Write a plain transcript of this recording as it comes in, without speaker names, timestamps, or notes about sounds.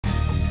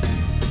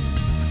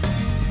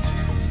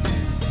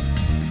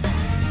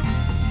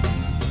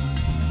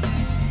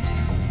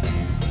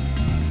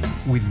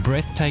With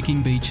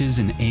breathtaking beaches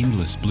and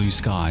endless blue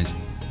skies,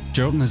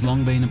 Geraldton has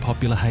long been a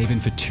popular haven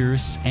for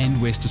tourists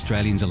and West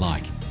Australians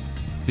alike.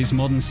 This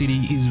modern city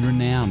is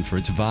renowned for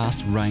its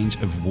vast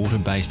range of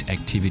water-based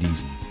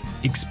activities.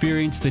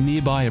 Experience the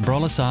nearby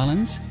Abrolhos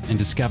Islands and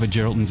discover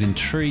Geraldton's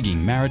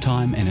intriguing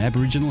maritime and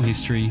Aboriginal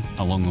history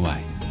along the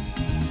way.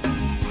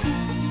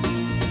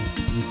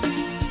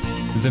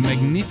 The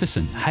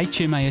magnificent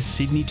HMAS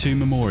Sydney II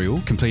Memorial,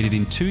 completed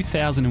in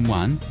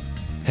 2001,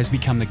 has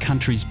become the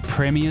country's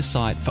premier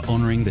site for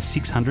honouring the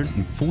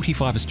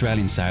 645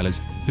 Australian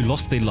sailors who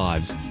lost their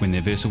lives when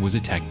their vessel was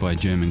attacked by a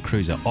German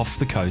cruiser off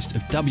the coast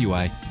of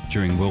WA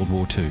during World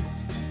War II.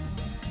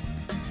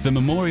 The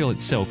memorial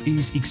itself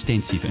is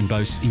extensive and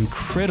boasts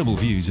incredible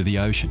views of the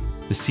ocean,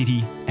 the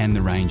city and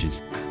the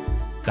ranges.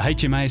 The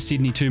HMAS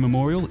Sydney II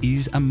Memorial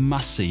is a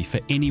must-see for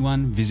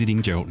anyone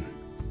visiting Geraldton.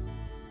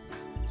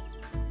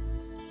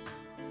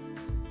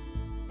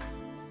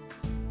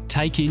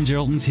 Take in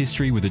Geraldton's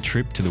history with a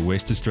trip to the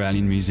West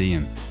Australian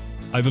Museum.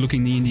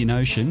 Overlooking the Indian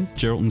Ocean,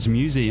 Geraldton's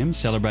museum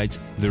celebrates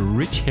the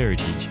rich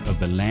heritage of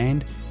the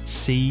land,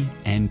 sea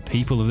and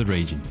people of the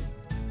region.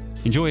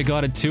 Enjoy a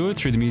guided tour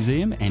through the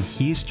museum and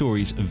hear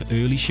stories of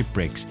early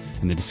shipwrecks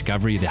and the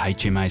discovery of the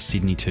HMAS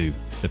Sydney II,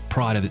 the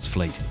pride of its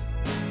fleet.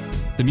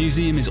 The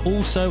museum is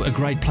also a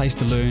great place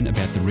to learn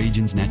about the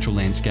region's natural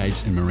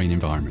landscapes and marine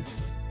environment.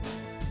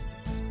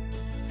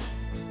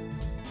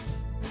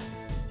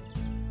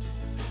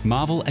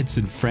 Marvel at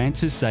St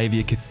Francis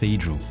Xavier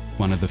Cathedral,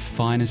 one of the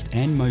finest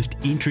and most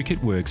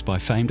intricate works by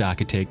famed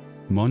architect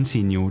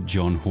Monsignor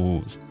John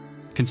Hawes.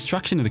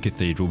 Construction of the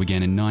cathedral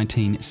began in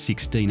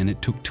 1916 and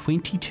it took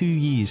 22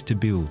 years to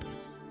build.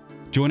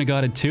 Join a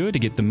guided tour to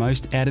get the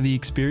most out of the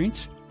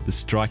experience. The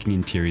striking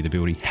interior of the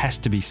building has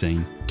to be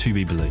seen to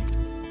be believed.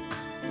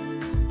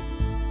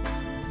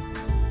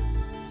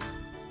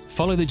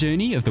 Follow the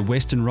journey of the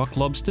Western Rock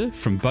Lobster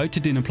from boat to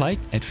dinner plate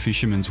at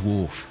Fisherman's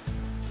Wharf.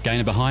 Gain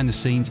a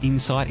behind-the-scenes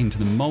insight into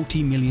the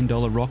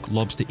multi-million-dollar rock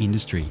lobster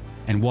industry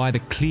and why the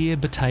clear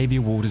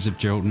Batavia waters of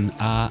Geraldton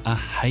are a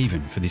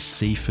haven for this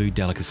seafood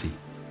delicacy.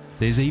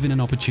 There's even an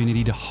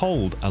opportunity to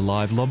hold a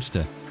live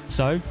lobster,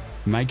 so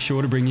make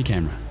sure to bring your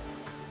camera.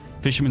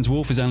 Fisherman's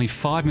Wharf is only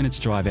 5 minutes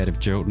drive out of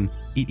Geraldton.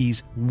 It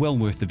is well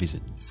worth the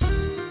visit.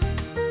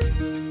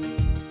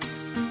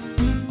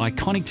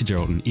 Iconic to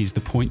Geraldton is the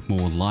Point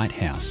Moore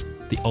Lighthouse,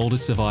 the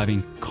oldest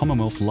surviving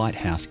Commonwealth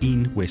lighthouse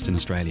in Western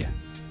Australia.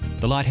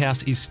 The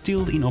lighthouse is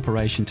still in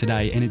operation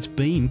today and its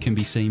beam can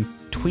be seen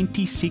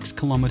 26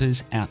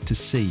 kilometres out to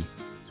sea.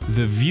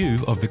 The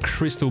view of the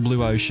crystal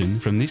blue ocean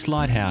from this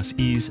lighthouse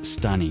is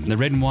stunning. The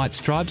red and white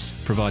stripes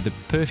provide the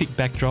perfect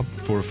backdrop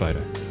for a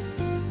photo.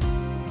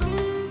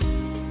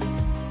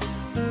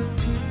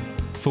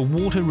 For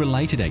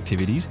water-related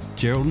activities,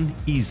 Geraldton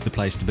is the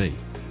place to be.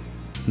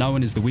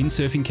 Known as the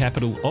windsurfing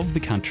capital of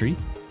the country,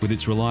 with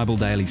its reliable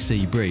daily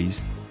sea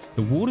breeze,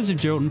 the waters of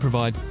Geraldton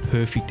provide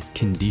perfect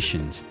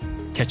conditions.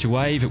 Catch a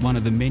wave at one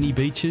of the many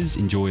beaches,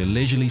 enjoy a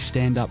leisurely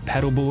stand-up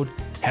paddleboard,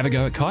 have a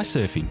go at kite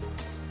surfing,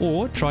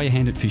 or try your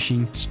hand at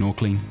fishing,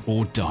 snorkelling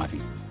or diving.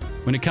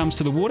 When it comes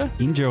to the water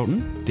in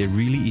Geraldton, there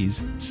really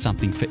is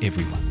something for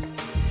everyone.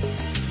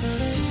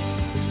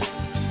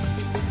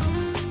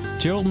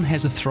 Geraldton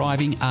has a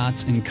thriving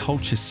arts and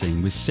culture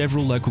scene with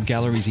several local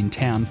galleries in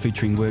town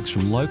featuring works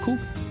from local,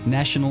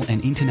 national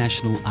and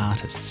international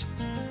artists.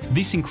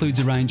 This includes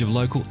a range of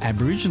local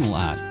Aboriginal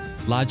art,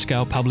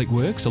 large-scale public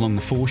works along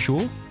the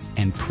foreshore,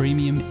 and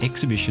premium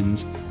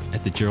exhibitions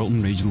at the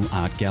Geraldton Regional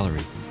Art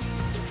Gallery.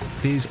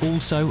 There's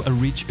also a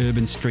rich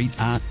urban street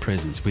art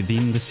presence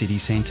within the city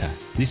centre.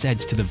 This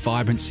adds to the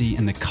vibrancy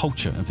and the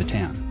culture of the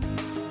town.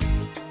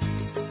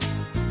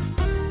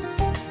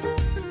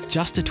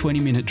 Just a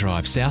 20-minute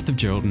drive south of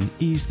Geraldton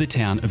is the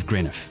town of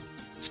Greenough.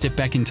 Step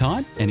back in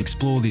time and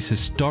explore this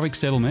historic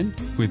settlement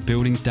with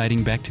buildings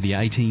dating back to the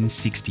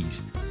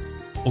 1860s.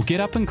 Or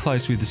get up and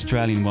close with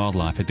Australian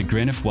wildlife at the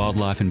Greenough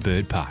Wildlife and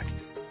Bird Park.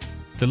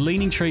 The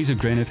leaning trees of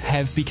Greenough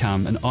have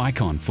become an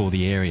icon for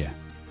the area.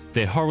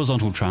 Their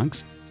horizontal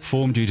trunks,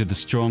 formed due to the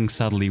strong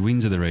southerly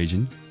winds of the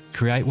region,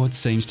 create what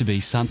seems to be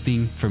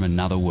something from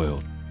another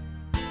world.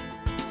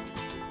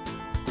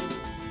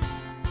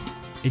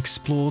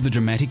 Explore the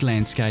dramatic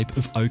landscape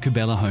of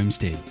Oakabella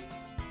Homestead.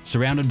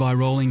 Surrounded by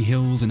rolling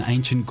hills and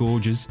ancient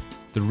gorges,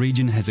 the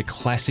region has a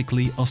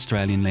classically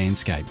Australian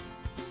landscape.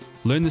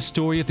 Learn the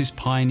story of this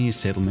pioneer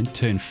settlement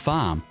turned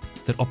farm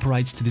that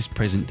operates to this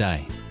present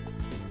day.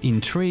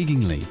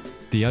 Intriguingly,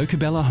 the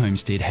Oakabella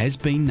Homestead has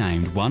been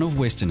named one of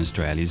Western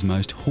Australia's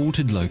most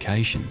haunted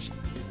locations,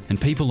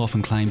 and people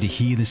often claim to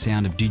hear the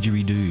sound of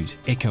didgeridoos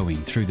echoing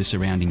through the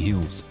surrounding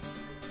hills.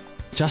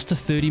 Just a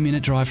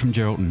 30-minute drive from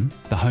Geraldton,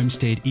 the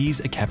homestead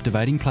is a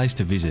captivating place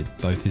to visit,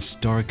 both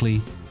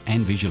historically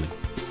and visually.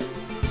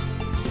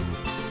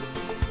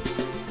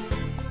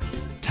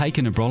 Take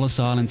an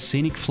Abrolhos Islands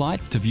scenic flight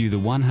to view the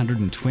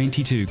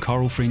 122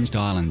 coral-fringed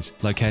islands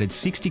located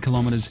 60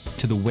 kilometres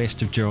to the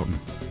west of Geraldton.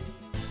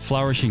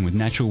 Flourishing with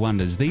natural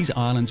wonders, these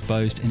islands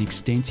boast an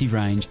extensive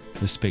range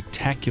of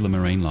spectacular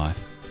marine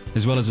life,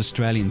 as well as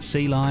Australian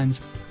sea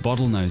lions,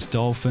 bottlenose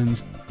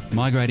dolphins,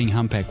 migrating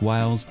humpback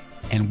whales,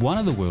 and one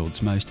of the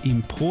world's most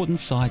important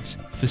sites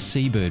for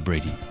seabird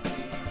breeding.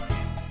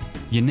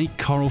 Unique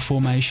coral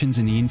formations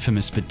in the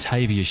infamous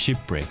Batavia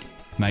shipwreck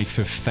make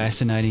for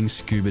fascinating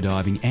scuba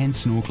diving and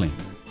snorkelling.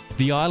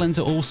 The islands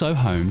are also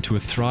home to a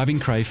thriving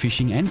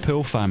crayfishing and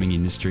pearl farming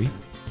industry,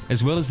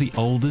 as well as the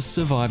oldest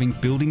surviving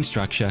building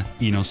structure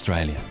in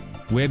Australia,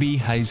 Webby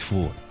Hayes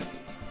Fort.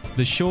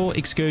 The Shore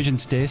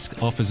Excursions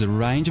Desk offers a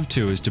range of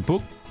tours to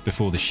book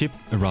before the ship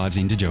arrives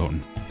into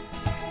Geraldton.